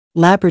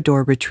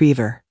Labrador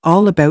Retriever.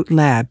 All about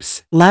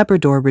Labs.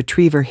 Labrador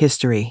Retriever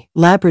history.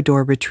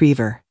 Labrador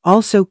Retriever,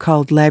 also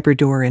called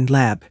Labrador and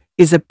Lab,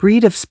 is a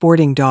breed of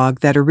sporting dog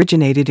that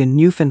originated in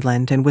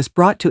Newfoundland and was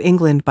brought to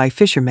England by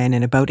fishermen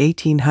in about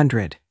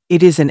 1800.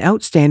 It is an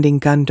outstanding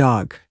gun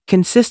dog,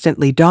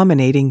 consistently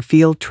dominating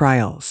field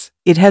trials.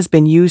 It has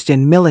been used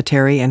in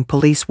military and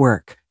police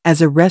work,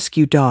 as a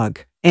rescue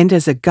dog, and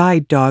as a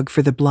guide dog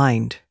for the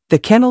blind. The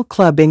Kennel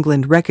Club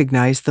England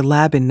recognized the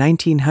Lab in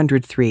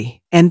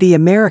 1903, and the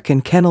American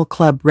Kennel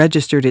Club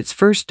registered its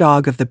first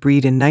dog of the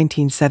breed in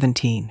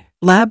 1917.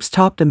 Labs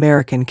topped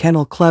American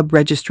Kennel Club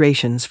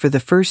registrations for the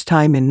first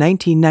time in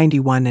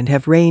 1991 and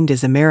have reigned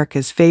as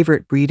America's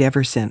favorite breed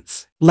ever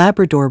since.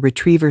 Labrador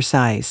Retriever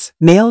size.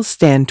 Males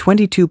stand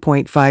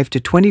 22.5 to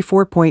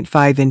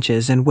 24.5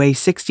 inches and weigh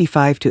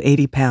 65 to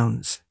 80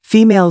 pounds.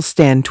 Females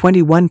stand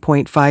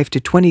 21.5 to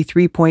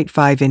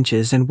 23.5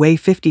 inches and weigh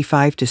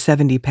 55 to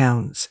 70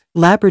 pounds.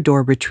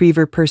 Labrador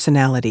Retriever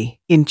personality.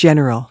 In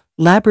general,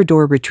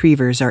 Labrador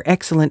Retrievers are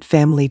excellent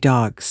family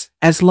dogs,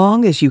 as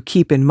long as you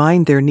keep in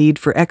mind their need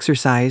for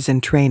exercise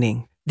and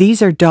training.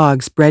 These are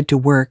dogs bred to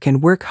work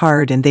and work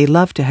hard, and they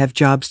love to have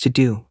jobs to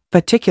do,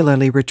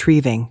 particularly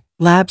retrieving.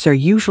 Labs are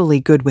usually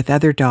good with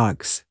other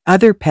dogs,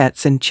 other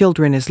pets and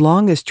children as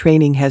long as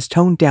training has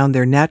toned down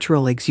their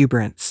natural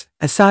exuberance.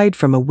 Aside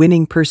from a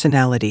winning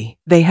personality,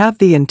 they have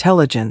the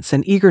intelligence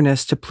and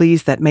eagerness to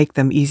please that make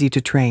them easy to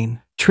train.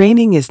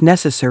 Training is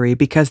necessary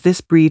because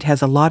this breed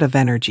has a lot of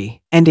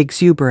energy and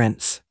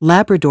exuberance.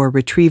 Labrador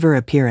Retriever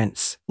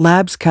appearance.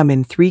 Labs come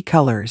in 3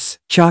 colors: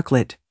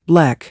 chocolate,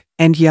 black,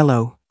 and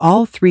yellow.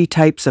 All 3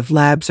 types of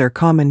Labs are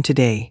common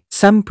today.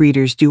 Some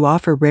breeders do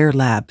offer rare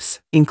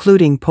Labs,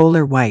 including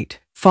polar white,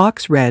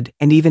 fox red,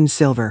 and even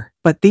silver,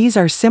 but these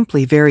are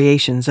simply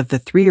variations of the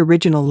 3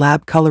 original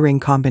Lab coloring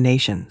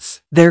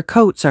combinations. Their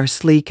coats are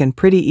sleek and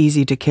pretty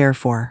easy to care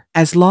for,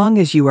 as long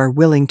as you are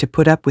willing to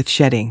put up with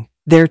shedding.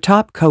 Their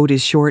top coat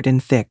is short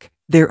and thick.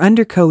 Their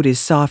undercoat is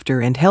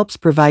softer and helps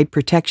provide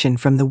protection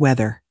from the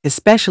weather,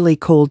 especially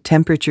cold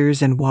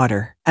temperatures and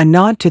water. A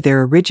nod to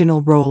their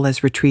original role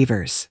as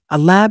retrievers. A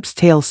Lab's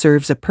tail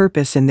serves a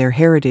purpose in their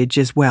heritage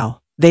as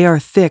well. They are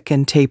thick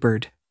and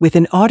tapered, with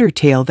an otter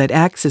tail that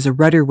acts as a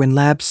rudder when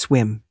Labs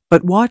swim.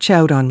 But watch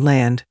out on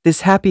land.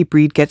 This happy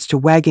breed gets to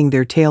wagging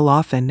their tail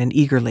often and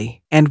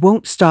eagerly, and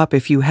won't stop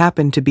if you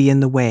happen to be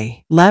in the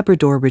way.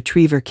 Labrador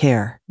Retriever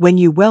care. When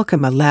you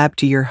welcome a Lab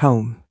to your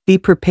home, be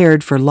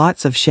prepared for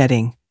lots of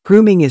shedding.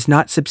 Grooming is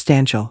not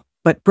substantial,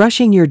 but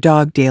brushing your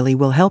dog daily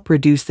will help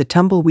reduce the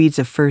tumbleweeds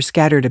of fur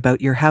scattered about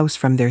your house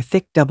from their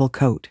thick double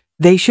coat.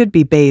 They should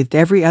be bathed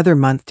every other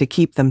month to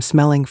keep them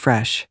smelling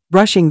fresh,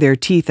 brushing their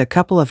teeth a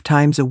couple of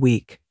times a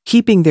week,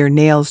 keeping their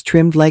nails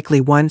trimmed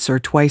likely once or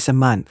twice a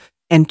month,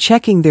 and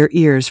checking their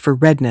ears for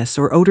redness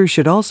or odor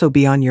should also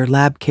be on your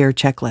Lab care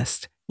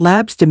checklist.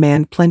 Labs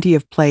demand plenty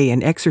of play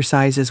and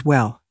exercise as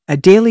well. A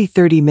daily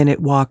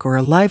 30-minute walk or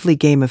a lively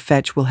game of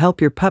fetch will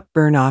help your pup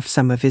burn off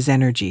some of his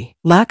energy.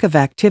 Lack of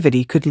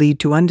activity could lead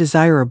to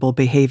undesirable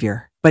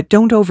behavior, but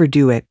don't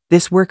overdo it.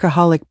 This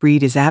workaholic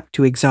breed is apt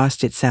to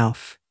exhaust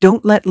itself.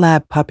 Don't let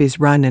Lab puppies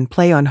run and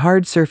play on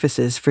hard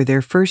surfaces for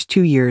their first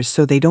 2 years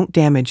so they don't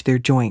damage their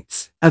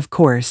joints. Of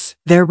course,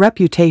 their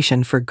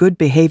reputation for good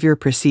behavior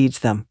precedes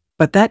them,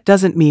 but that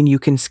doesn't mean you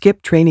can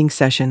skip training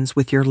sessions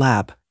with your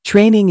Lab.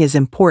 Training is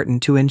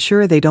important to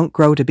ensure they don't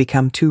grow to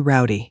become too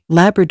rowdy.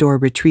 Labrador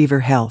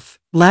Retriever health.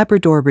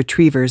 Labrador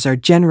Retrievers are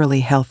generally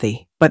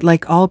healthy, but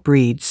like all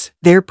breeds,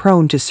 they're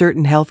prone to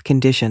certain health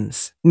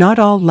conditions. Not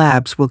all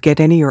Labs will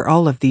get any or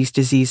all of these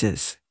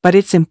diseases, but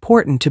it's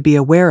important to be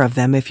aware of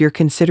them if you're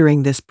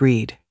considering this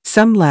breed.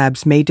 Some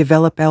Labs may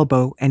develop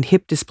elbow and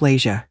hip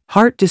dysplasia,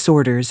 heart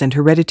disorders, and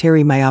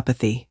hereditary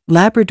myopathy.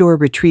 Labrador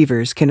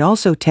Retrievers can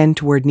also tend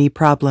toward knee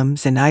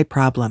problems and eye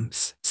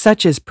problems,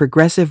 such as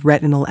progressive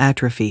retinal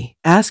atrophy.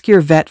 Ask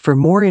your vet for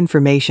more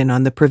information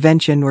on the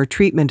prevention or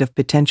treatment of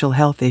potential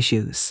health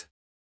issues.